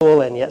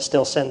and yet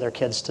still send their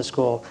kids to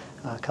school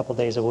a couple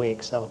days a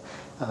week. So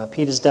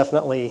Pete is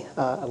definitely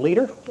a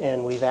leader,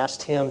 and we've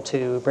asked him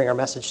to bring our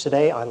message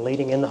today on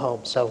leading in the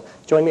home. So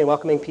join me in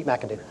welcoming Pete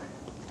McIndoe.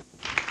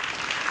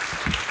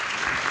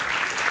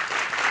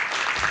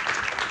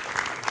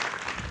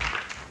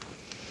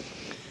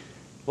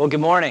 Well,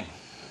 good morning.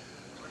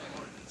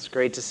 It's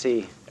great to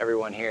see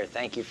everyone here.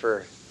 Thank you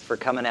for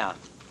coming out.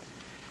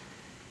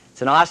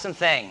 It's an awesome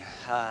thing.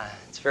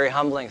 It's a very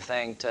humbling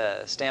thing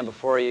to stand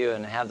before you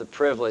and have the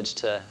privilege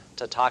to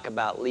talk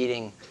about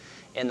leading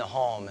in the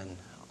home. And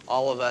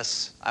all of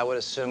us, I would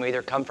assume,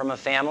 either come from a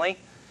family,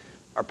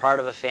 are part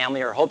of a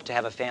family, or hope to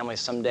have a family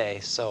someday.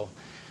 So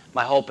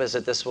my hope is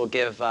that this will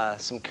give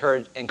some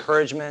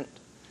encouragement,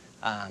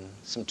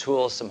 some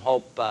tools, some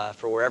hope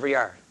for wherever you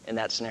are in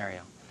that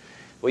scenario.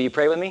 Will you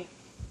pray with me?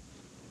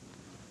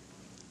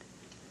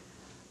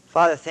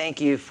 Father,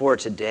 thank you for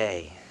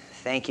today.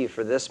 Thank you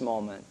for this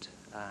moment.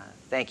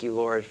 Thank you,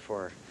 Lord,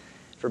 for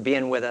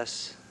being with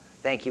us.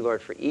 Thank you,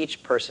 Lord, for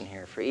each person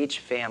here, for each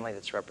family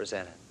that's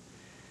represented.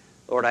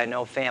 Lord, I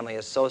know family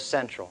is so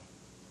central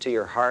to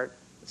your heart.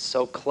 It's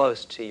so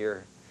close to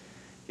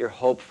your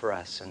hope for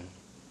us. And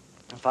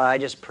Father, I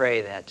just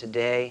pray that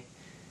today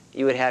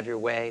you would have your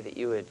way, that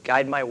you would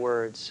guide my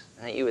words,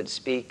 and that you would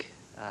speak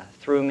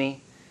through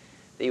me,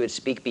 that you would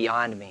speak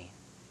beyond me,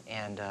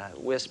 and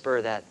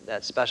whisper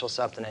that special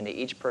something into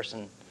each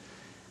person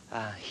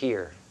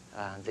here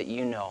that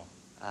you know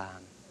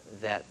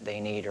that they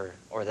need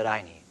or that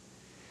I need.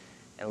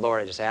 And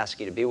Lord, I just ask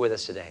you to be with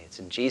us today. It's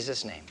in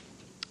Jesus' name.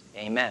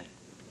 Amen.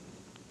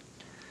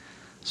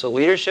 So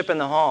leadership in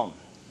the home.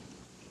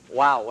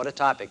 Wow, what a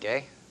topic,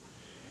 eh?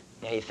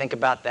 Yeah, you think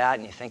about that,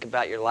 and you think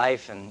about your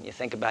life, and you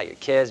think about your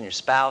kids and your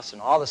spouse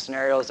and all the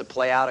scenarios that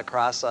play out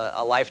across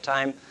a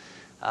lifetime.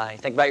 You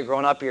think about your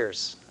grown-up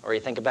years, or you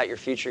think about your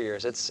future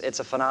years. It's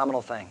a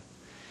phenomenal thing.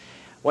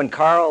 When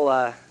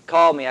Carl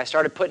called me, I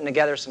started putting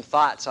together some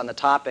thoughts on the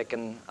topic,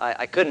 and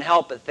I couldn't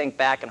help but think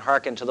back and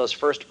hearken to those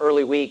first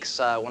early weeks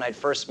when I'd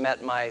first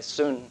met my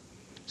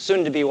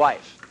soon-to-be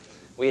wife.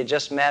 We had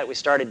just met. We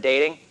started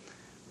dating.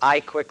 I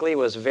quickly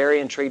was very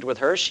intrigued with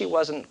her. She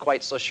wasn't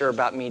quite so sure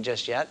about me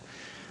just yet,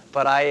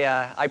 but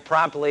I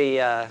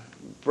promptly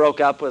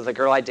broke up with the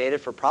girl I dated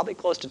for probably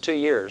close to 2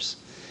 years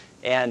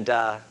and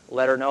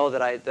let her know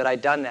that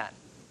I'd done that.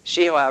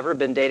 She, however, had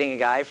been dating a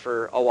guy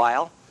for a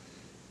while.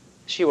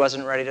 She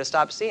wasn't ready to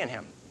stop seeing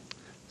him.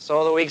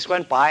 So the weeks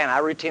went by, and I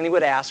routinely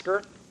would ask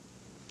her,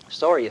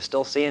 so are you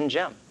still seeing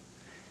Jim?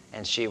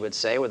 And she would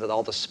say, with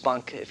all the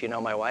spunk, if you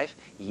know my wife,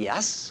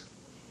 yes,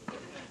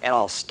 and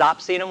I'll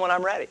stop seeing him when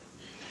I'm ready.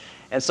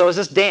 And so it was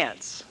this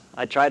dance.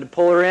 I tried to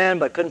pull her in,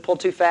 but couldn't pull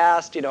too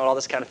fast, all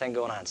this kind of thing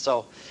going on.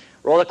 So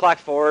roll the clock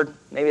forward,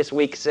 maybe it's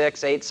week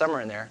 6, 8,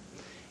 somewhere in there.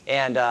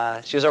 And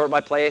she was over at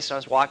my place, and I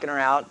was walking her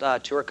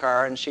out to her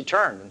car, and she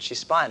turned, and she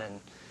spun. And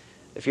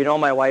if you know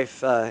my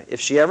wife, if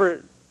she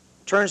ever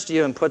turns to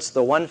you and puts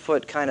the one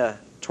foot kind of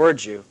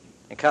towards you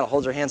and kind of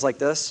holds her hands like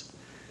this,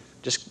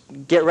 just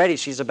get ready.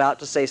 She's about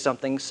to say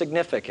something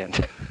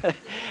significant.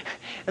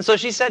 And so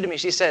she said to me,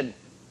 she said,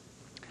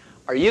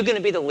 are you going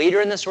to be the leader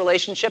in this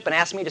relationship and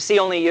ask me to see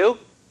only you?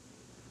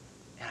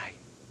 And I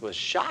was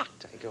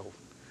shocked. I go,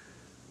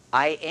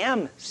 I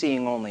am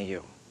seeing only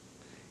you.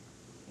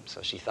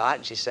 So she thought,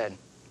 and she said,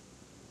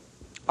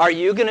 are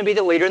you going to be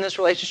the leader in this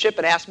relationship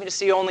and ask me to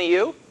see only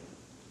you?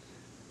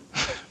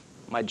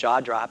 My jaw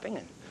dropping,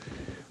 and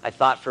I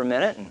thought for a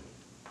minute, and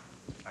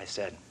I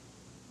said,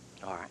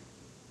 all right.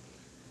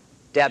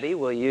 Debbie,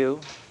 will you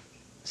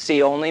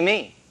see only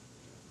me?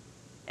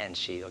 And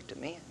she looked at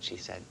me, and she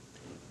said,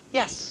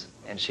 yes.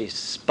 And she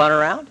spun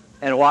around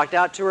and walked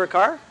out to her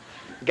car,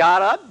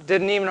 got up,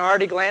 didn't even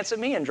hardly glance at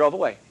me, and drove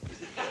away.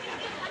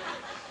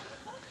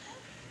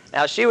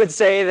 Now, she would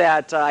say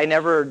that I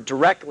never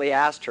directly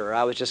asked her.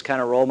 I was just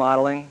kind of role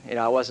modeling.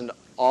 I wasn't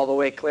all the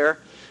way clear,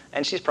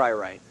 and she's probably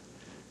right.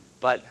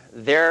 But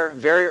there,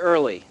 very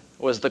early,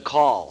 was the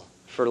call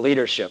for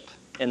leadership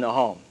in the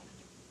home.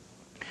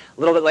 A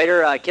little bit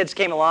later, kids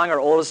came along. Our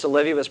oldest,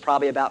 Olivia, was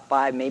probably about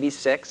 5, maybe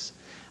 6.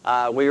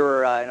 We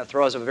were in the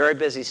throes of a very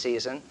busy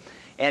season.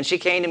 And she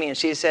came to me and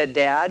she said,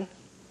 Dad,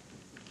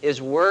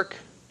 is work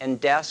and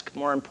desk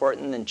more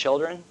important than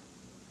children?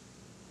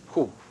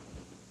 Whew.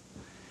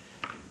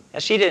 Now,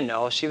 she didn't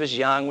know. She was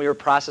young. We were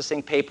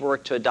processing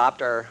paperwork to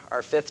adopt our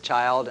 5th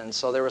child, and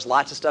so there was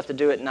lots of stuff to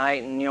do at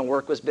night, and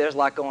work was there's a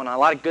lot going on, a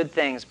lot of good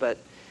things, but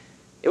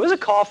it was a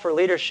call for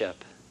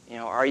leadership.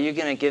 Are you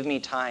going to give me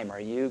time? Are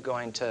you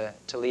going to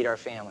lead our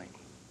family?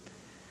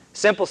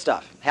 Simple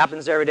stuff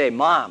happens every day.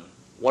 Mom,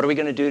 what are we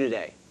going to do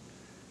today?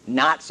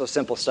 Not so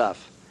simple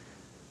stuff.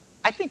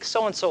 I think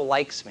so-and-so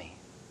likes me.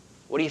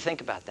 What do you think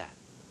about that?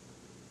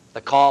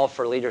 The call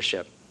for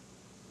leadership.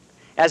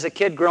 As a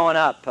kid growing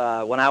up,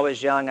 when I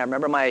was young, I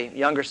remember my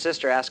younger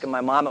sister asking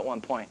my mom at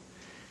one point,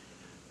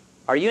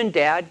 are you and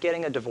Dad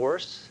getting a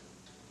divorce?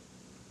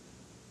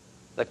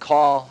 The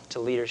call to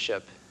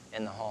leadership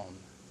in the home.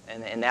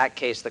 And in that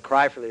case, the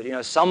cry for leadership.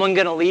 Is someone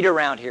going to lead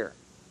around here?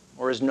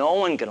 Or is no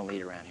one going to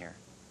lead around here?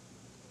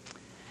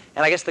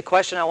 And I guess the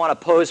question I want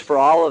to pose for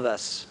all of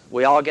us,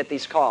 we all get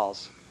these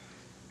calls.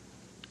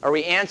 Are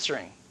we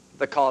answering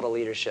the call to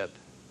leadership?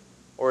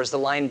 Or is the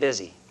line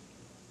busy?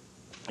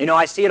 You know,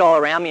 I see it all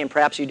around me, and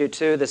perhaps you do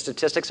too, the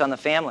statistics on the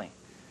family.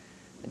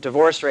 The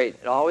divorce rate,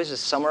 it always is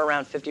somewhere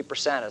around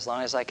 50%, as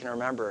long as I can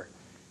remember.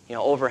 You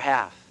know, over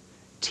half.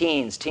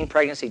 Teens, teen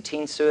pregnancy,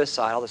 teen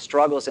suicide, all the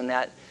struggles in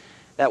that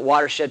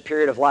watershed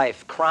period of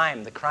life.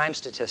 Crime, the crime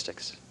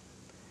statistics.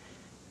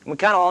 We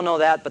kind of all know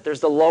that, but there's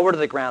the lower to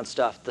the ground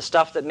stuff, the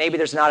stuff that maybe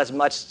there's not as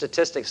much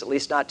statistics, at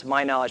least not to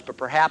my knowledge, but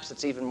perhaps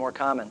it's even more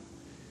common.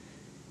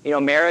 You know,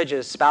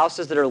 marriages,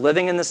 spouses that are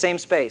living in the same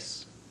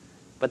space,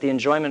 but the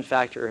enjoyment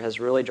factor has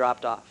really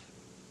dropped off.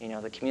 You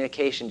know, the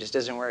communication just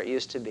isn't where it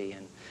used to be.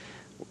 And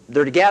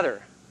they're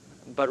together,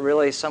 but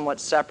really somewhat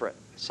separate,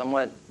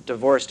 somewhat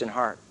divorced in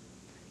heart.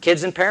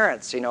 Kids and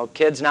parents, you know,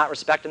 kids not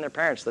respecting their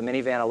parents. The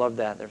minivan, I love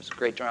that. There was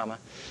great drama.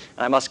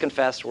 And I must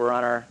confess, we're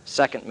on our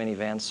second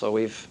minivan, so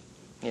we've,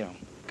 you know,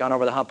 gone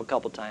over the hump a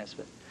couple times.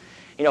 But,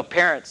 you know,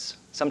 parents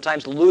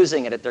sometimes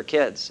losing it at their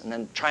kids and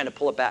then trying to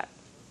pull it back.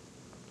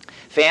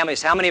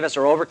 Families, how many of us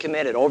are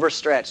overcommitted,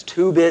 overstretched,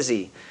 too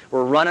busy?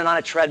 We're running on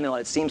a treadmill,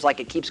 and it seems like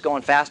it keeps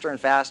going faster and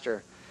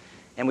faster.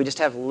 And we just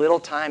have little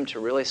time to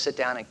really sit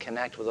down and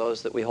connect with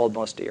those that we hold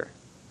most dear.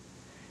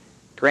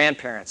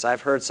 Grandparents,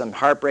 I've heard some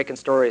heartbreaking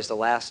stories the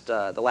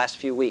last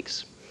few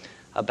weeks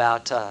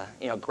about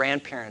you know,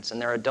 grandparents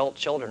and their adult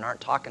children aren't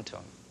talking to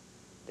them.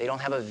 They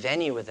don't have a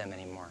venue with them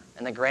anymore.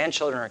 And the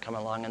grandchildren are coming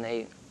along and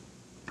they,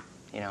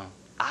 you know,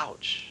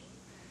 ouch.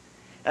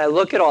 And I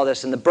look at all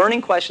this, and the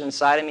burning question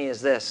inside of me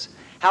is this: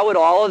 how would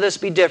all of this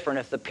be different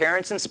if the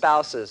parents and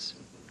spouses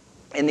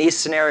in these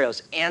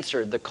scenarios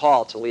answered the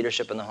call to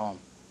leadership in the home?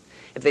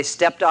 If they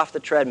stepped off the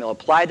treadmill,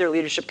 applied their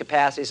leadership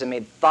capacities, and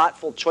made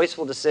thoughtful,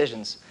 choiceful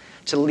decisions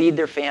to lead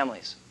their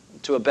families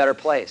to a better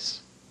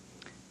place.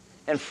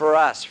 And for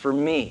us, for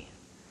me,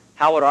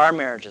 how would our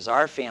marriages,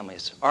 our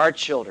families, our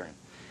children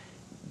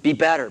be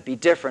better, be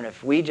different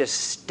if we just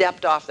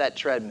stepped off that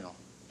treadmill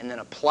and then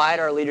applied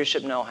our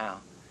leadership know-how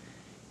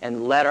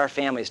and led our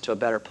families to a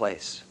better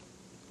place?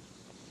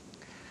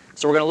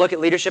 So we're going to look at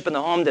leadership in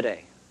the home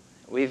today.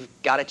 We've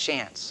got a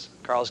chance.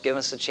 Carl's given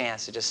us a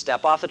chance to just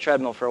step off the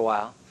treadmill for a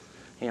while,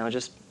 you know,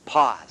 just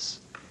pause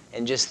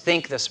and just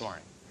think this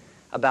morning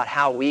about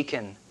how we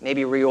can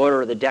maybe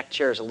reorder the deck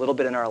chairs a little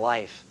bit in our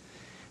life.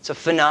 It's a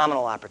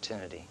phenomenal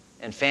opportunity,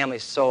 and family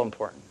is so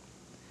important.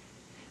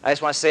 I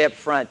just want to say up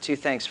front two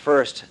things.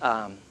 First,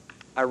 I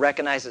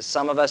recognize that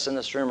some of us in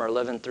this room are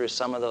living through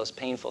some of those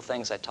painful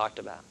things I talked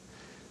about,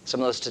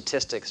 some of those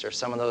statistics or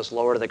some of those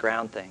lower to the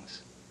ground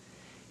things.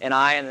 And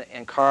I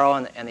and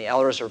Carl and the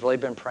elders have really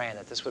been praying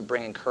that this would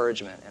bring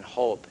encouragement and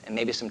hope and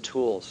maybe some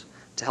tools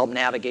to help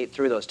navigate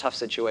through those tough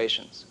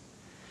situations.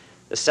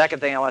 The second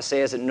thing I want to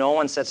say is that no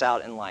one sets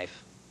out in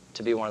life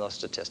to be one of those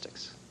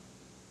statistics.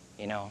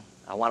 You know,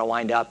 I want to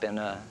wind up in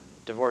a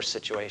divorce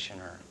situation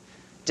or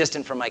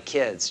distant from my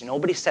kids.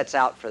 Nobody sets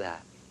out for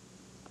that.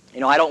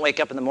 You know, I don't wake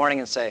up in the morning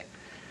and say,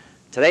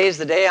 today is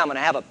the day I'm going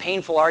to have a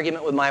painful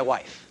argument with my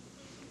wife.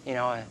 You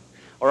know,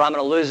 or I'm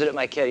going to lose it at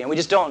my kid. You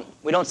know,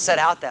 we don't set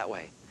out that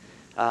way.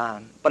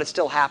 But it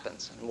still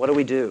happens. And what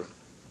do?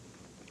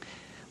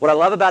 What I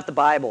love about the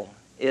Bible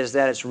is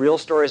that it's real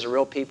stories of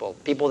real people,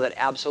 people that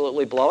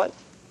absolutely blow it.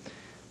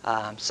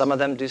 Some of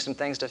them do some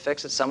things to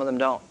fix it, some of them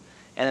don't.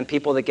 And then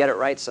people that get it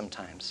right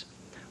sometimes.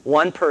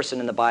 One person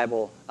in the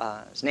Bible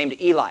is named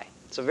Eli.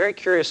 It's a very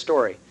curious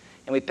story.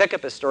 And we pick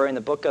up his story in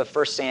the book of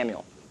 1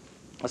 Samuel.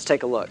 Let's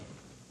take a look.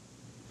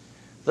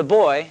 The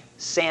boy,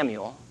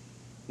 Samuel,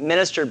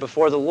 ministered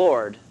before the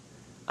Lord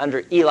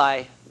under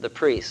Eli the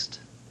priest.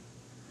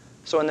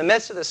 So in the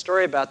midst of the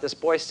story about this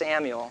boy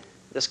Samuel,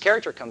 this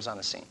character comes on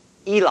the scene,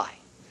 Eli.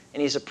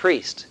 And he's a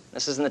priest.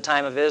 This is in the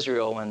time of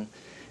Israel when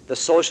the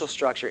social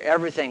structure,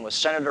 everything was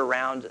centered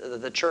around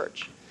the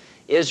church.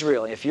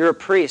 Israel, if you're a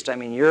priest, I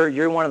mean,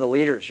 you're one of the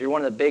leaders. You're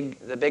one of the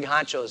big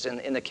honchos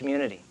in the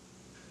community.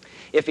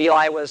 If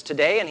Eli was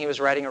today and he was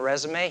writing a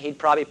resume, he'd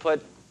probably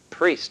put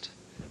priest,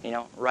 you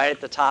know, right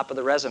at the top of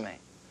the resume.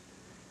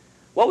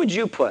 What would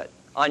you put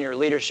on your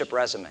leadership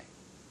resume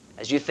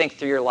as you think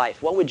through your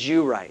life? What would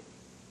you write?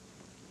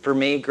 For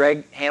me,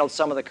 Greg handled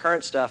some of the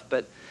current stuff,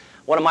 but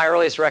one of my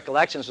earliest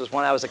recollections was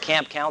when I was a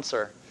camp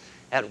counselor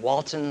at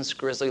Walton's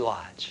Grizzly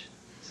Lodge.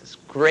 It's this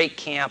great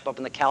camp up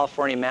in the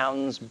California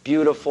mountains,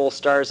 beautiful,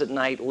 stars at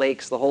night,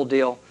 lakes, the whole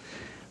deal.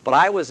 But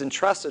I was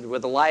entrusted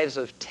with the lives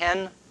of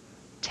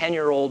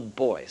 10-year-old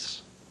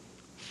boys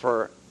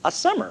for a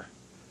summer.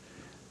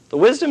 The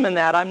wisdom in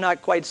that, I'm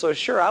not quite so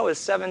sure. I was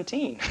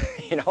 17,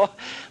 you know,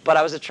 but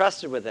I was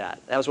entrusted with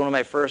that. That was one of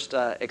my first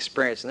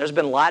experiences. And there's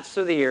been lots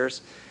through the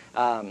years.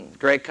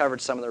 Greg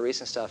covered some of the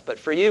recent stuff. But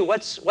for you,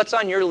 what's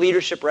on your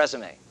leadership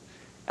resume?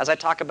 As I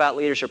talk about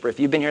leadership, or if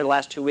you've been here the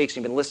last 2 weeks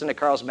and you've been listening to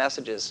Carl's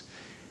messages,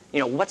 you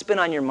know, what's been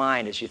on your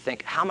mind as you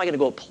think, how am I going to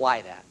go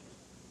apply that?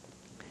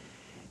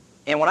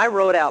 And when I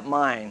wrote out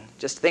mine,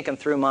 just thinking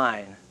through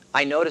mine,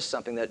 I noticed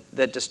something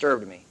that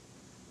disturbed me.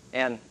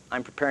 And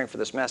I'm preparing for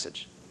this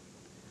message.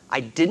 I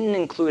didn't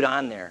include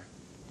on there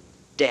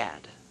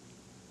Dad.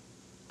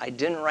 I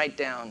didn't write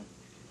down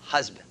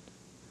husband.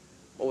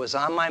 What was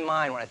on my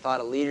mind when I thought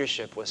of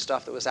leadership was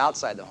stuff that was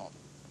outside the home.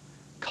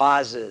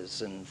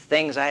 Causes and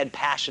things I had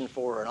passion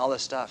for and all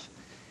this stuff.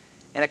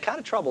 And it kind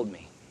of troubled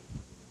me.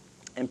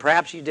 And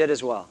perhaps you did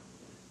as well.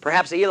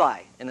 Perhaps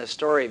Eli in the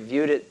story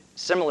viewed it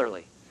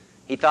similarly.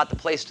 He thought the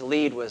place to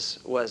lead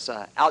was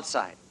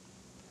outside.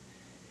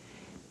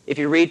 If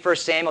you read 1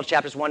 Samuel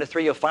chapters 1 to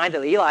 3, you'll find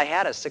that Eli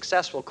had a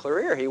successful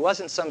career. He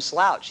wasn't some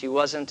slouch. He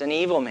wasn't an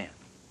evil man.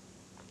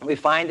 We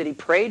find that he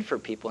prayed for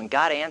people and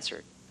God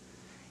answered.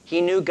 He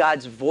knew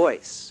God's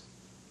voice.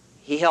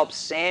 He helped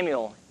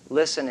Samuel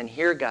listen and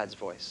hear God's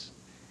voice.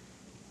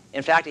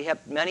 In fact, he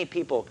helped many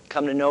people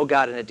come to know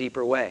God in a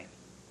deeper way.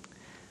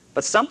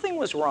 But something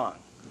was wrong.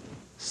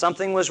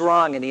 Something was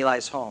wrong in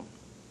Eli's home.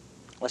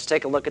 Let's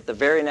take a look at the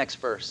very next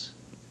verse.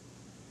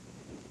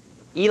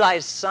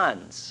 Eli's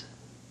sons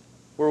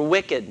were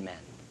wicked men.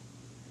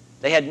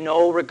 They had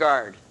no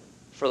regard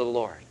for the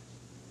Lord.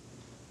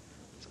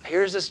 So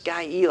here's this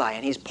guy Eli,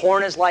 and he's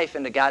pouring his life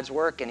into God's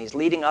work, and he's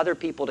leading other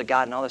people to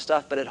God and all this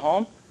stuff. But at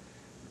home,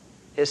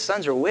 his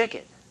sons are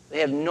wicked. They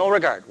have no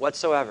regard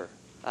whatsoever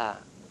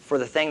for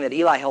the thing that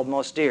Eli held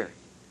most dear.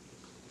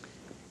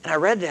 And I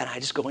read that, and I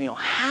just go,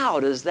 how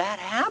does that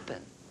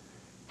happen?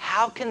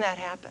 How can that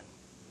happen?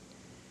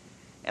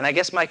 And I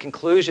guess my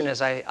conclusion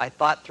as I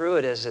thought through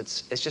it is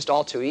it's just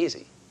all too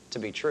easy to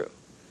be true.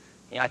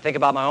 I think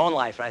about my own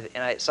life,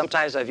 and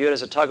sometimes I view it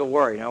as a tug of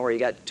war, where you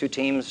got two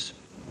teams,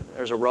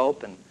 there's a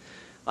rope, and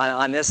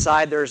on this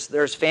side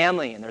there's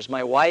family, and there's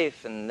my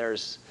wife, and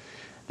there's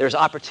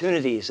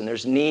opportunities, and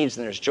there's needs,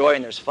 and there's joy,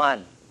 and there's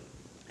fun.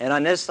 And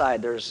on this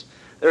side there's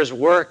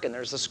work, and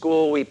there's the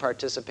school we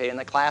participate in,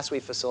 the class we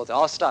facilitate,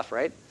 all this stuff,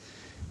 right?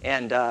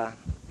 And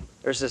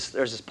there's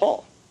this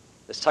pull,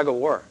 this tug of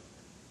war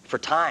for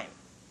time.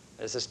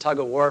 There's this tug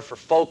of war for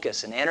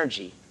focus and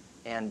energy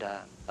and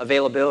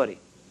availability.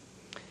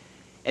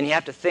 And you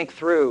have to think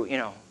through,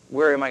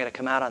 where am I going to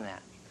come out on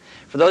that?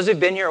 For those who've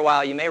been here a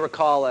while, you may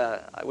recall,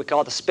 we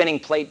call it the spinning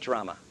plate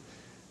drama.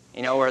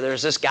 Where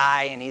there's this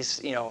guy and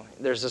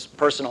there's this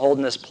person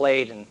holding this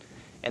plate and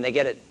they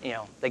get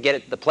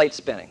it, the plate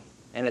spinning.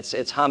 And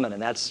it's humming,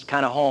 and that's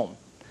kind of home.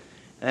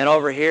 And then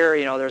over here,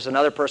 there's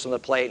another person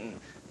with a plate, and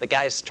the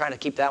guy's trying to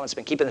keep that one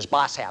spinning, keeping his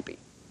boss happy,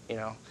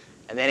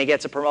 And then he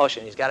gets a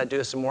promotion. He's got to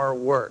do some more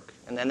work.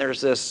 And then there's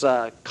this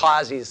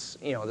cause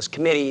this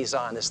committee he's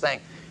on, this thing.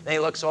 Then he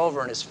looks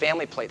over, and his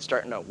family plate's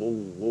starting to whoa,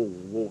 whoa,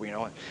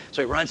 whoa,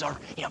 So he runs over,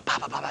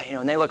 and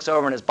then he looks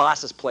over, and his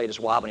boss's plate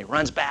is wobbling. He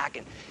runs back,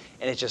 and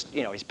it's just,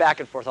 he's back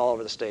and forth all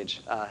over the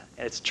stage. And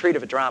it's a treat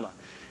of a drama.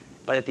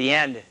 But at the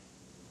end,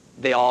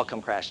 they all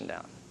come crashing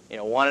down.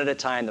 One at a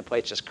time, the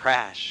plates just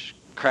crash,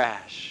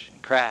 crash,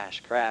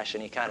 crash, crash,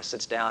 and he kind of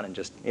sits down and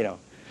just,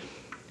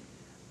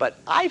 But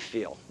I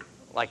feel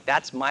like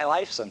that's my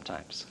life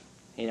sometimes.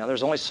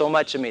 There's only so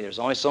much of me. There's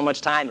only so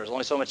much time. There's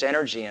only so much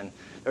energy, and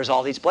there's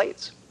all these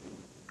plates.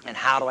 And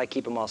how do I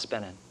keep them all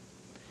spinning?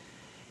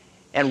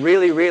 And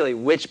really, really,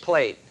 which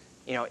plate,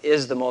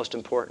 is the most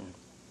important?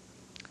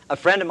 A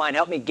friend of mine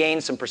helped me gain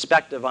some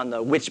perspective on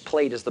the which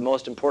plate is the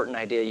most important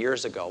idea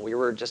years ago. We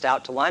were just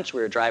out to lunch.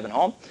 We were driving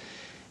home,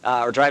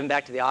 or driving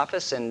back to the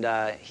office, and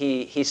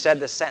he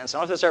said this sentence. I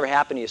don't know if this ever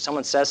happened to you.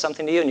 Someone says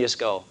something to you, and you just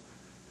go,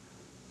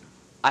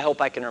 I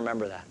hope I can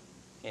remember that.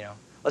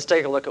 Let's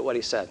take a look at what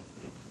he said.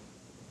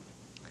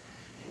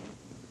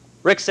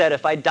 Rick said,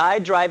 if I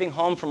died driving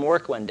home from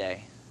work one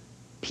day,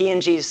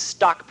 P&G's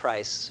stock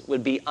price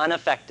would be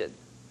unaffected,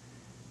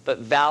 but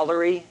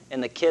Valerie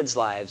and the kids'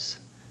 lives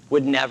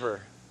would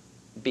never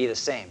be the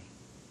same.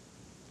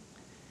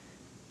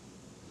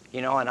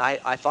 And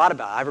I thought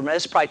about it. I remember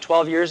this is probably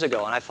 12 years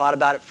ago, and I thought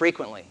about it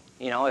frequently.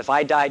 If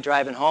I died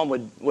driving home,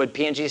 would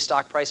P&G's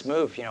stock price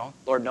move?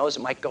 Lord knows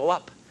it might go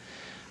up.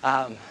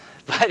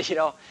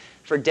 But,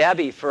 for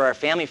Debbie, for our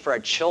family, for our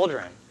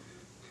children,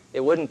 it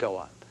wouldn't go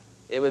up.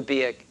 It would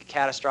be a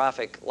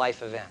catastrophic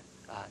life event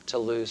to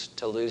lose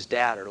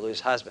dad or to lose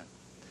husband.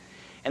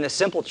 And the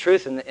simple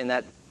truth in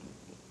that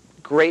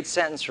great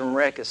sentence from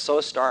Rick is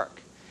so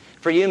stark.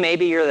 For you,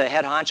 maybe you're the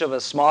head honcho of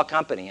a small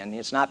company, and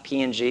it's not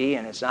P&G,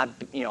 and it's not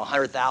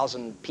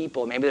 100,000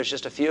 people. Maybe there's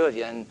just a few of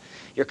you, and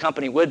your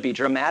company would be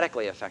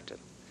dramatically affected.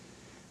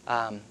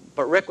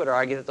 But Rick would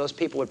argue that those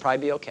people would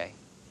probably be okay.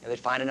 They'd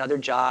find another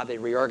job, they'd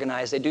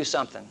reorganize, they'd do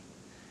something.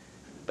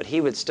 But he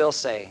would still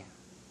say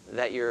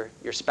that your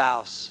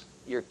spouse,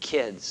 your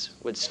kids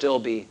would still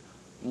be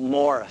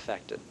more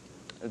affected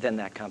than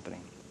that company.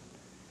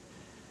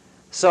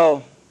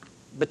 So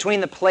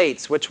between the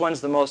plates, which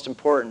one's the most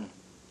important?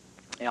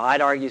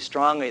 I'd argue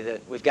strongly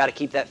that we've got to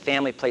keep that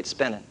family plate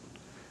spinning.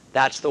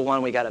 That's the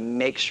one we got to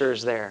make sure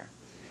is there.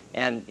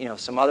 And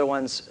some other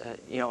ones,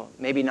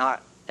 maybe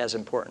not as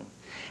important.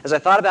 As I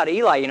thought about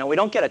Eli, we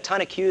don't get a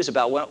ton of cues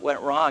about what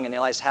went wrong in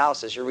Eli's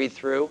house as you read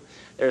through.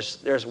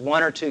 There's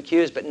one or two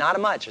cues, but not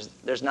much.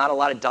 There's not a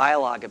lot of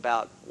dialogue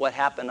about what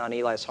happened on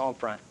Eli's home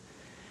front.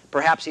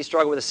 Perhaps he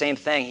struggled with the same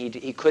thing.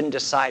 He couldn't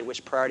decide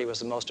which priority was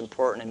the most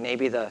important, and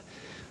maybe the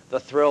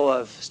thrill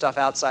of stuff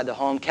outside the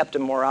home kept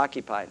him more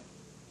occupied.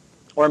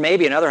 Or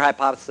maybe another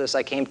hypothesis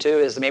I came to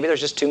is that maybe there's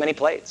just too many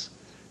plates.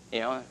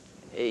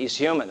 He's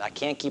human. I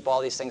can't keep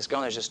all these things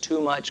going. There's just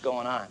too much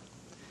going on.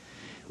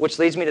 Which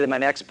leads me to my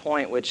next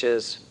point, which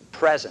is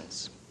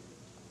presence.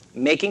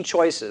 Making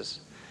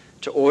choices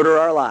to order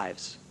our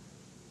lives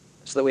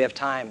so that we have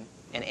time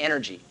and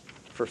energy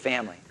for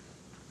family.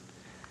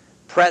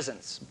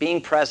 Presence, being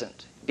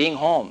present, being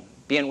home,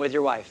 being with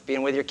your wife,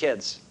 being with your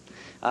kids,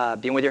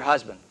 being with your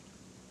husband.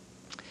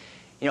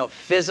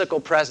 Physical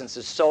presence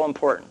is so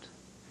important.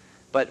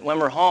 But when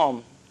we're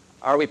home,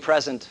 are we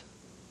present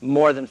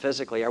more than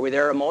physically? Are we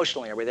there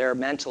emotionally? Are we there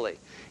mentally?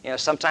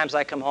 Sometimes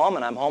I come home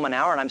and I'm home an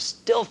hour and I'm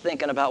still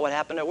thinking about what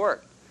happened at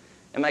work.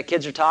 And my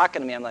kids are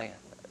talking to me. I'm like,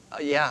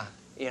 oh, yeah.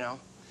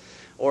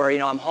 Or,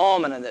 I'm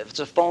home and it's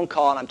a phone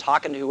call and I'm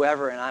talking to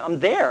whoever and I'm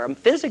there. I'm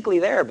physically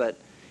there, but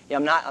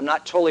I'm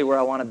not totally where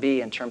I want to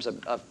be in terms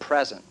of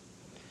present.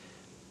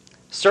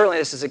 Certainly,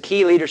 this is a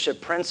key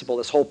leadership principle,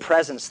 this whole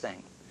presence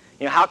thing.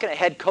 How can a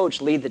head coach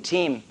lead the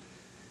team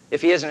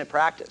if he isn't at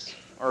practice?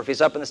 Or if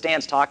he's up in the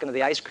stands talking to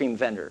the ice cream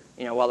vendor,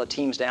 while the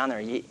team's down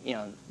there,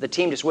 the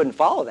team just wouldn't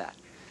follow that.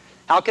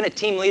 How can a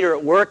team leader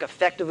at work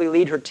effectively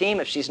lead her team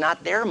if she's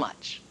not there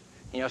much?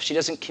 If she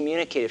doesn't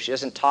communicate, if she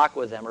doesn't talk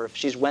with them, or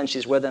if when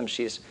she's with them,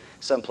 she's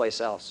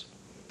someplace else.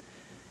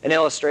 An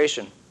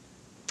illustration.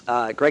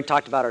 Greg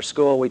talked about our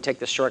school. We take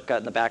this shortcut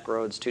in the back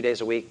roads 2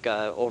 days a week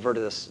over to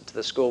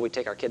the school we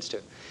take our kids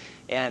to.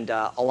 And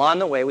along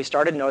the way, we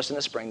started noticing in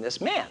the spring this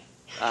man.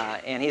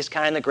 And he's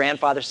kind of in the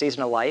grandfather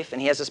season of life,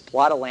 and he has this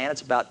plot of land.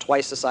 It's about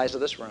twice the size of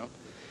this room.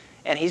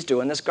 And he's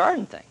doing this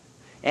garden thing.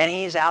 And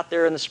he's out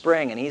there in the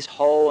spring, and he's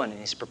hoeing, and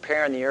he's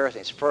preparing the earth,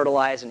 and he's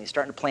fertilizing, and he's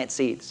starting to plant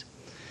seeds.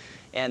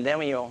 And then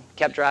we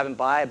kept driving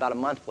by. About a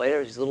month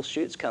later, these little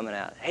shoots coming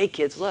out. Hey,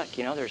 kids, look,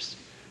 there's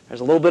a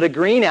little bit of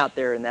green out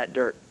there in that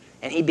dirt.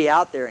 And he'd be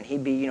out there, and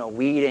he'd be,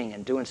 weeding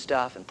and doing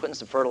stuff and putting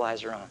some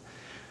fertilizer on.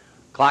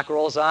 Clock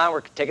rolls on.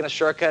 We're taking a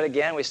shortcut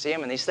again. We see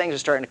him, and these things are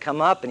starting to come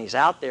up, and he's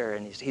out there,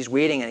 and he's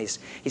weeding, and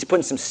he's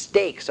putting some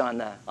stakes on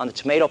the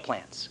tomato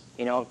plants,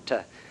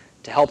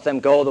 to help them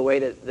go the way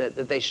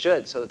that they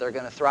should, so that they're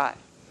going to thrive.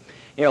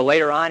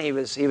 Later on, he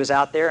was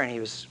out there, and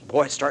it's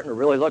starting to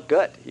really look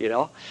good,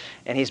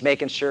 and he's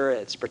making sure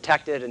it's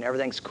protected and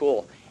everything's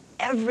cool.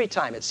 Every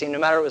time it seemed, no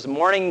matter if it was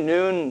morning,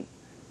 noon,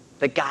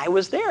 the guy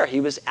was there. He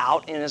was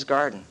out in his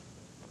garden,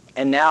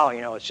 and now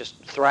it's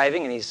just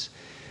thriving, and he's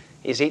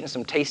eating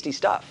some tasty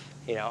stuff.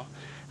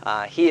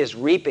 He is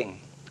reaping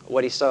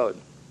what he sowed.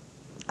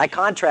 I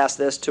contrast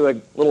this to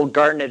a little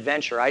garden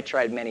adventure I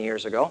tried many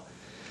years ago.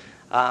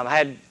 I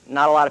had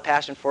not a lot of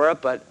passion for it,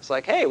 but it's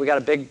like, hey, we got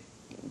a big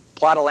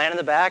plot of land in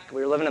the back.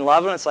 We were living in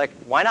Loveland. It's like,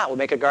 why not? We'll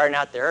make a garden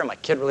out there. And my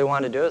kid really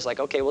wanted to do it. It's like,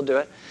 okay, we'll do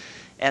it.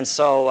 And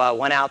so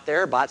went out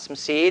there, bought some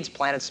seeds,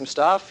 planted some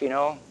stuff,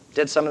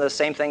 did some of the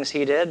same things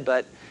he did,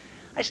 but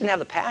I just didn't have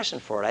the passion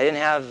for it. I didn't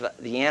have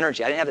the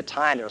energy. I didn't have the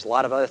time. There was a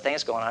lot of other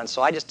things going on,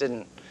 so I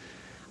didn't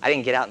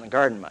get out in the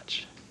garden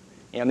much.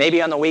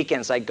 Maybe on the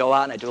weekends I'd go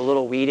out and I'd do a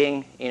little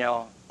weeding,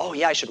 oh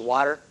yeah, I should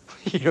water,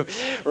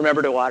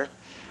 remember to water.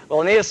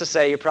 Well, needless to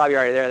say, you're probably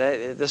already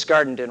there. This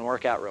garden didn't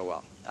work out real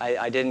well.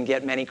 I didn't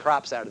get many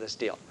crops out of this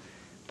deal,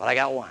 but I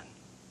got one,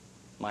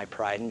 my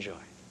pride and joy,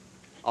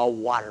 a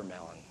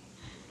watermelon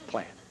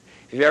plant.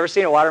 If you've ever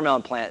seen a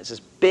watermelon plant, it's this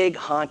big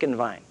honking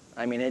vine.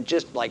 I mean, it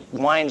just like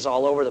winds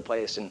all over the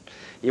place, and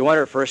you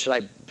wonder at first,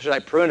 should I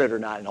prune it or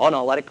not? And oh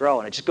no, let it grow,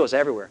 and it just goes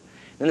everywhere.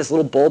 And then this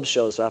little bulb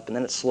shows up, and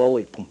then it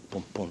slowly, boom,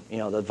 boom, boom.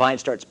 The vine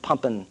starts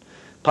pumping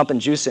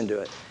juice into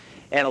it.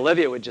 And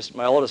Olivia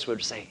my oldest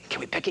would say, "Can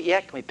we pick it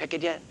yet? Can we pick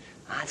it yet?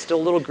 It's still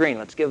a little green.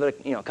 Let's give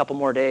it a couple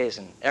more days."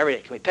 And every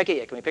day, "Can we pick it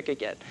yet? Can we pick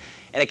it yet?"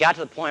 And it got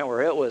to the point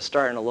where it was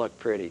starting to look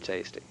pretty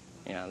tasty.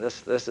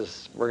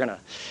 We're gonna.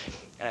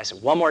 And I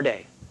said, one more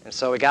day. And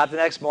so we got up the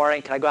next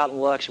morning. Can I go out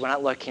and look? She went out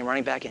and looked, came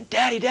running back in.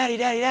 Daddy, Daddy,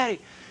 Daddy, Daddy.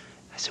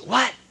 I said,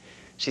 what?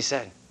 She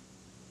said,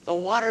 the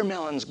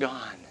watermelon's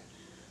gone.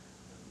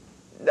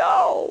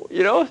 No,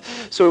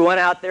 So we went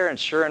out there, and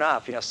sure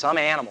enough, some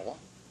animal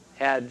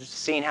had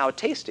seen how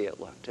tasty it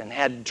looked and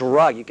had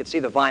drug. You could see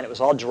the vine. It was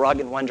all drug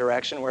in one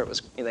direction where it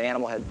was the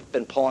animal had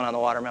been pulling on the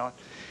watermelon.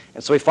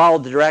 And so we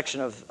followed the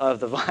direction of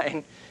the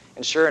vine,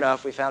 and sure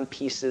enough, we found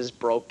pieces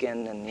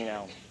broken,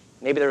 and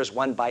maybe there was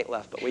one bite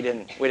left, but we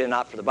didn't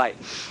opt for the bite.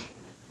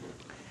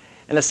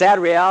 And the sad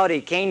reality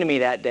came to me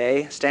that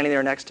day, standing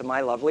there next to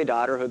my lovely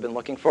daughter who had been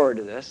looking forward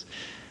to this.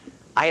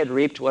 I had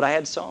reaped what I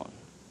had sown.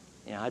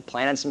 I'd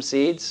planted some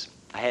seeds.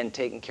 I hadn't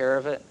taken care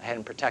of it. I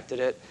hadn't protected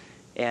it.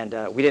 And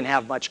we didn't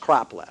have much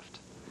crop left.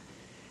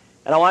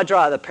 And I want to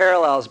draw the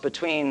parallels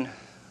between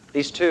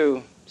these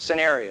two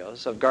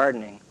scenarios of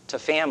gardening to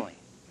family.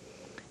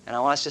 And I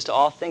want us just to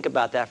all think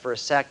about that for a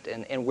sec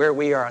and where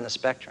we are on the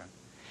spectrum.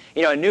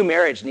 A new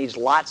marriage needs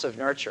lots of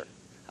nurture,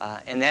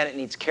 and then it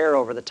needs care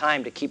over the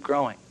time to keep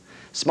growing.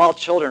 Small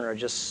children are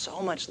just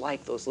so much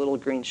like those little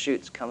green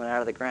shoots coming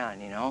out of the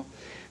ground,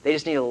 They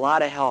just need a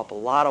lot of help, a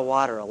lot of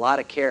water, a lot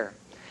of care.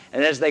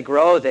 And as they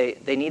grow, they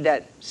need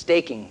that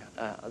staking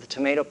of the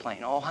tomato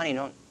plant. Oh, honey,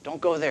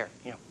 don't go there.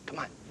 Come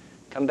on,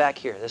 come back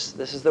here. This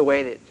is the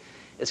way that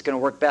it's going to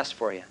work best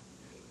for you.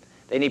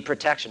 They need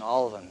protection,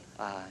 all of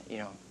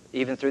them,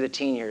 even through the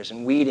teen years,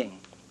 and weeding,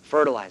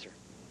 fertilizer.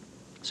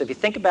 So if you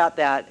think about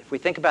that, if we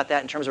think about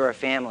that in terms of our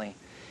family,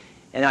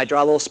 and I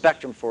draw a little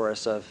spectrum for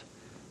us of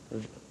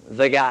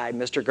the guy,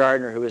 Mr.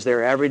 Gardner, who was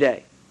there every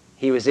day.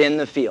 He was in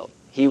the field.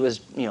 He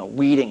was,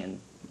 weeding and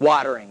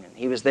watering, and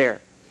he was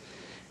there.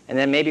 And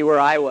then maybe where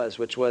I was,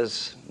 which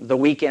was the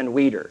weekend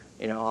weeder.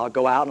 I'll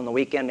go out on the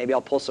weekend, maybe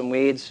I'll pull some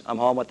weeds. I'm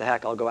home, what the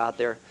heck, I'll go out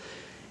there.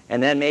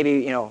 And then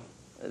maybe,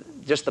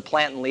 just the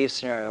plant and leave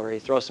scenario where you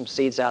throw some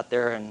seeds out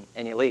there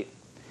and you leave.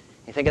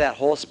 You think of that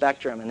whole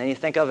spectrum, and then you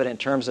think of it in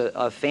terms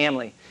of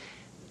family.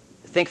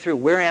 Think through,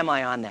 where am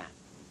I on that?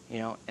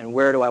 And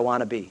where do I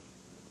want to be?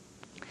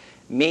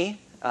 Me,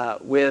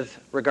 with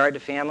regard to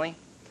family,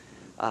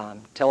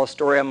 tell a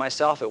story of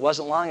myself. It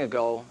wasn't long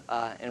ago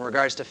in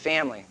regards to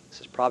family.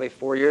 This is probably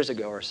 4 years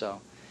ago or so.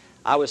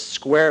 I was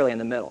squarely in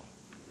the middle.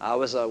 I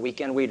was a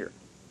weekend weeder.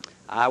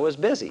 I was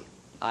busy.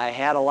 I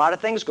had a lot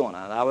of things going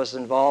on. I was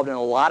involved in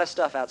a lot of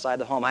stuff outside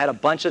the home. I had a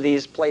bunch of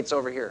these plates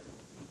over here,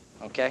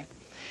 okay?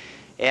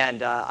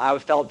 And I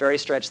felt very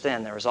stretched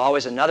thin. There was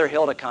always another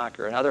hill to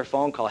conquer, another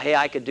phone call. Hey,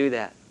 I could do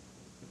that.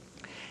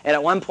 And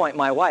at one point,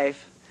 my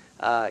wife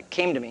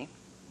came to me,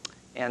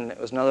 and it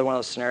was another one of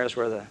those scenarios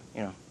where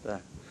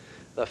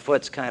the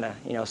foot's kind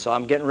of, so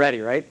I'm getting ready,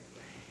 right?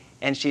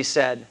 And she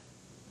said,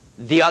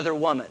 the other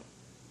woman.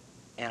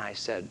 And I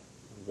said,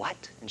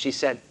 what? And she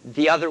said,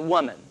 the other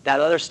woman, that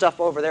other stuff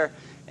over there.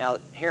 Now,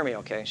 hear me,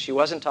 okay? She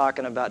wasn't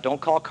talking about, don't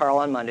call Carl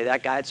on Monday.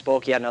 That guy had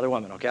spoke, he had another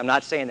woman, okay? I'm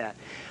not saying that.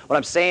 What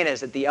I'm saying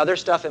is that the other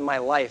stuff in my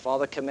life, all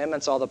the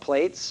commitments, all the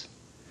plates,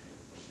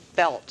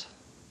 felt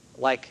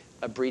like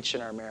a breach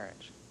in our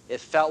marriage. It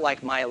felt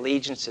like my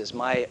allegiances,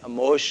 my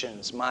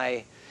emotions,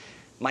 my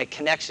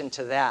connection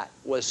to that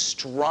was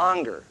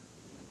stronger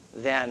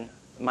than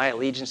my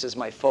allegiances,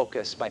 my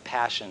focus, my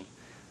passion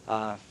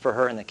for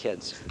her and the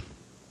kids.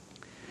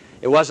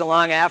 It wasn't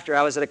long after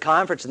I was at a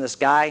conference, and this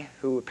guy,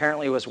 who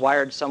apparently was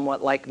wired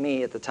somewhat like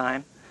me at the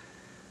time,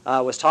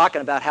 was talking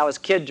about how his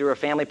kid drew a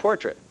family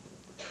portrait.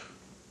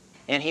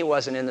 And he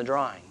wasn't in the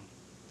drawing.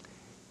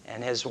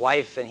 And his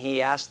wife and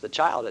he asked the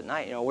child at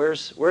night,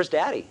 where's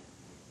Daddy?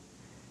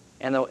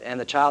 And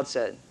the child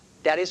said,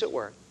 Daddy's at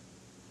work,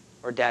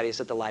 or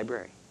Daddy's at the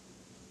library.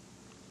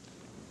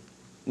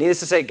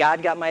 Needless to say,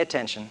 God got my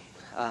attention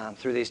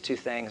through these two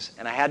things,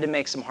 and I had to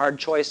make some hard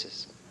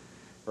choices.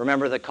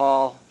 Remember the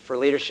call for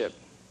leadership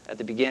at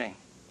the beginning.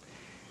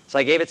 So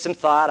I gave it some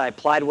thought. I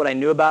applied what I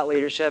knew about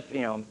leadership,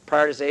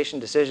 prioritization,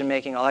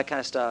 decision-making, all that kind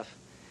of stuff.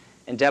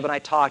 And Deb and I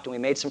talked, and we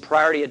made some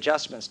priority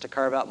adjustments to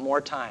carve out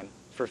more time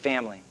for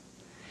family.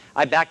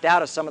 I backed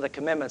out of some of the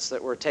commitments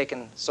that were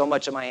taking so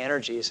much of my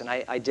energies, and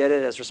I did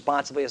it as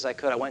responsibly as I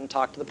could. I went and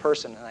talked to the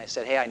person, and I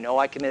said, hey, I know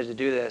I committed to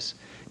do this.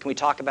 Can we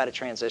talk about a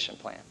transition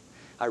plan?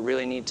 I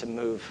really need to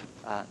move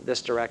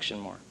this direction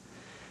more.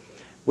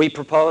 I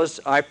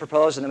proposed,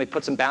 and then we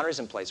put some boundaries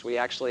in place. We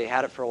actually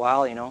had it for a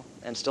while,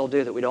 and still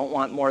do, that we don't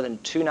want more than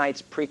 2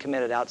 nights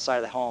pre-committed outside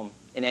of the home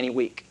in any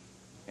week.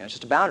 It's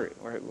just a boundary.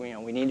 We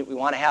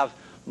want to have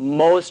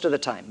most of the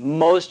time,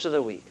 most of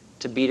the week,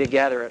 to be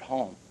together at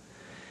home.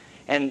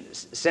 And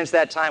since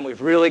that time,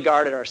 we've really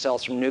guarded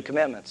ourselves from new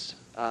commitments.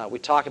 We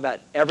talk about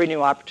every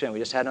new opportunity. We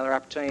just had another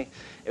opportunity.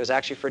 It was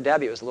actually for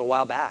Debbie. It was a little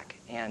while back.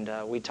 And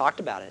we talked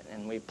about it,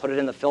 and we put it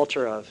in the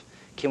filter of,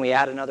 can we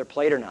add another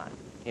plate or not,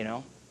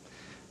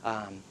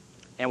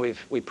 And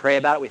we pray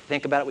about it, we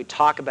think about it, we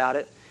talk about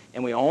it,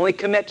 and we only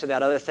commit to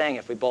that other thing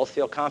if we both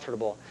feel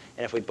comfortable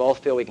and if we both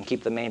feel we can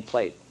keep the main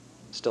plate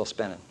still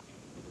spinning.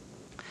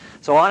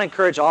 So I want to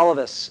encourage all of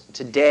us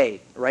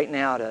today, right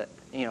now, to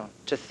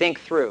think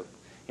through,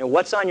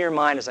 what's on your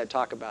mind as I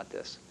talk about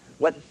this?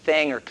 What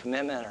thing or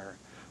commitment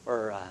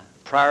or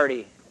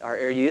priority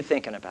are you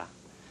thinking about?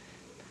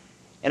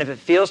 And if it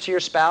feels to your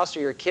spouse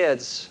or your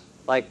kids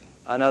like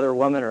another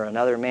woman or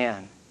another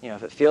man,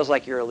 if it feels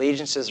like your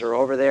allegiances are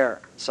over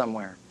there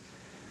somewhere,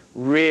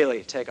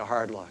 really take a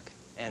hard look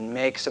and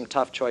make some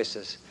tough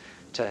choices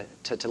to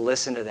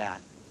listen to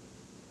that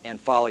and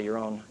follow your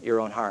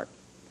own heart.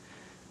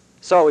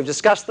 So we've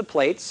discussed the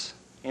plates,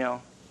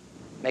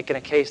 making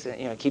a case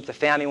that, keep the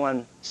family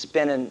one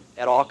spinning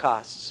at all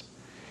costs.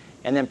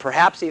 And then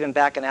perhaps even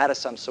backing out of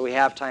some so we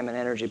have time and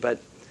energy.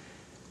 But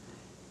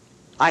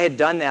I had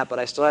done that, but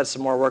I still had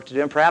some more work to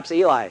do. And perhaps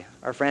Eli,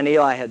 our friend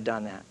Eli, had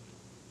done that.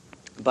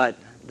 But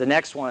the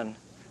next one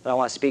that I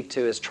want to speak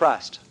to is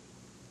trust.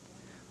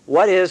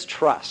 What is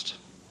trust?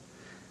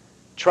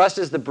 Trust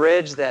is the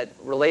bridge that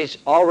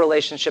all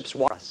relationships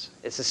walk.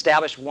 It's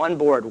established one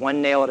board,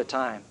 one nail at a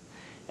time.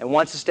 And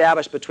once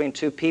established between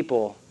two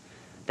people,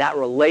 that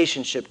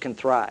relationship can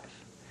thrive.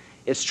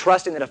 It's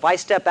trusting that if I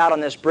step out on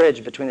this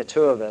bridge between the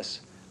two of us,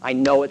 I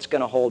know it's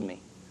going to hold me.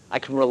 I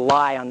can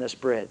rely on this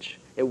bridge.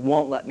 It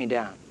won't let me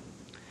down.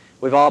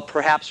 We've all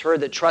perhaps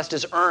heard that trust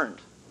is earned.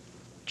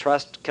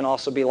 Trust can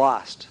also be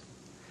lost.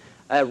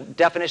 A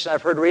definition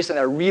I've heard recently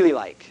that I really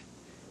like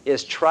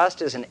is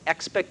trust is an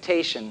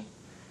expectation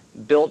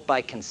built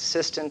by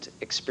consistent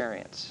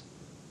experience.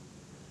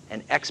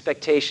 An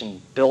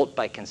expectation built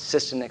by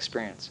consistent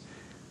experience.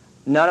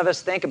 None of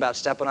us think about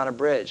stepping on a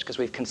bridge because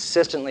we've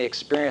consistently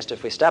experienced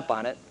if we step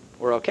on it,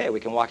 we're okay. We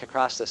can walk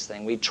across this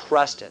thing. We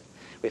trust it.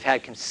 We've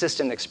had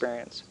consistent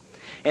experience.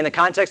 In the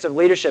context of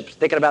leadership,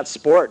 thinking about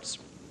sports,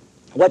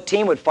 what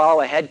team would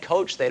follow a head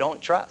coach they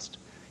don't trust?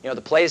 The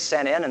play's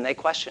sent in and they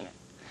question it.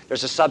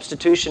 There's a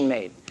substitution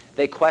made.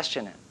 They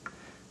question it.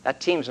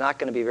 That team's not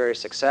going to be very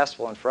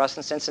successful. And for us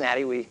in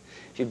Cincinnati,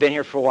 if you've been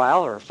here for a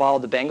while or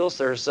followed the Bengals,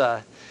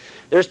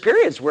 there's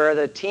periods where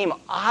the team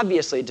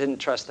obviously didn't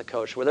trust the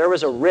coach, where there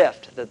was a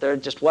rift, that there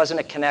just wasn't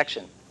a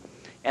connection.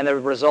 And the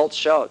results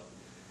showed.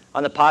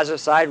 On the positive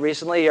side,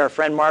 recently our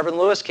friend Marvin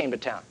Lewis came to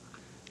town.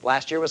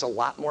 Last year was a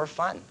lot more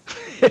fun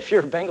if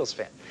you're a Bengals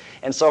fan.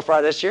 And so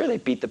far this year, they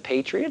beat the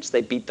Patriots.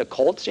 They beat the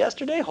Colts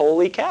yesterday.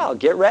 Holy cow,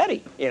 get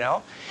ready,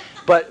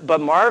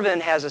 But Marvin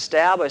has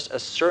established a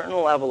certain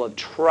level of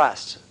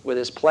trust with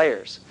his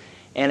players,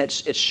 and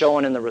it's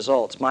showing in the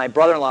results. My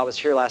brother-in-law was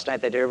here last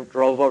night. They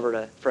drove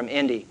over from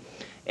Indy,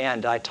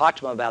 and I talked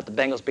to him about the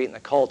Bengals beating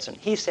the Colts, and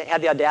he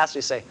had the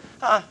audacity to say,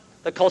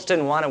 the Colts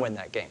didn't want to win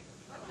that game.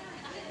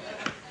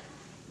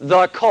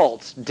 The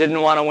Colts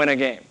didn't want to win a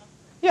game.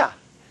 Yeah.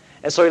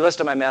 And so he listened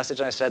to my message,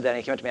 and I said that, and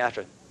he came up to me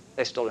after.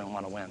 They still didn't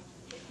want to win.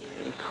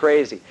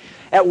 Crazy.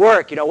 At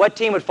work, what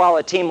team would follow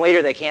a team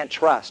leader they can't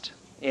trust?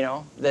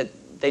 That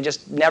they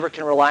just never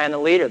can rely on the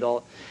leader.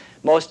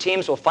 Most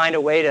teams will find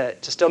a way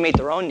to still meet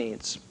their own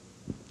needs,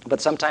 but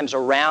sometimes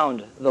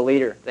around the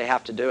leader, they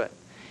have to do it.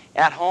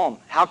 At home,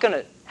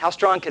 how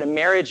strong can a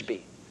marriage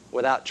be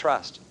without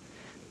trust?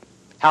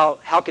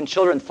 How can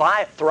children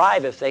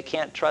thrive if they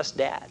can't trust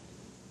dad?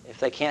 If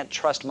they can't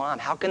trust mom?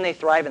 How can they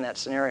thrive in that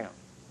scenario?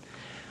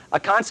 A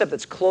concept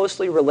that's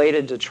closely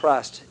related to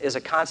trust is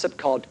a concept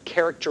called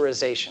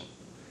characterization.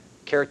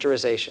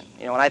 Characterization.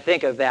 When I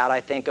think of that,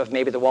 I think of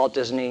maybe the Walt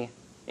Disney,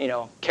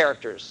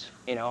 characters.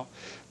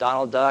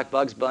 Donald Duck,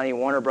 Bugs Bunny,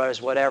 Warner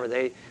Brothers, whatever.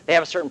 They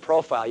have a certain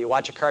profile. You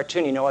watch a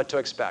cartoon, you know what to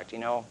expect.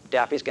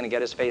 Daffy's going to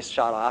get his face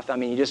shot off. I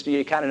mean,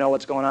 you kind of know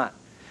what's going on.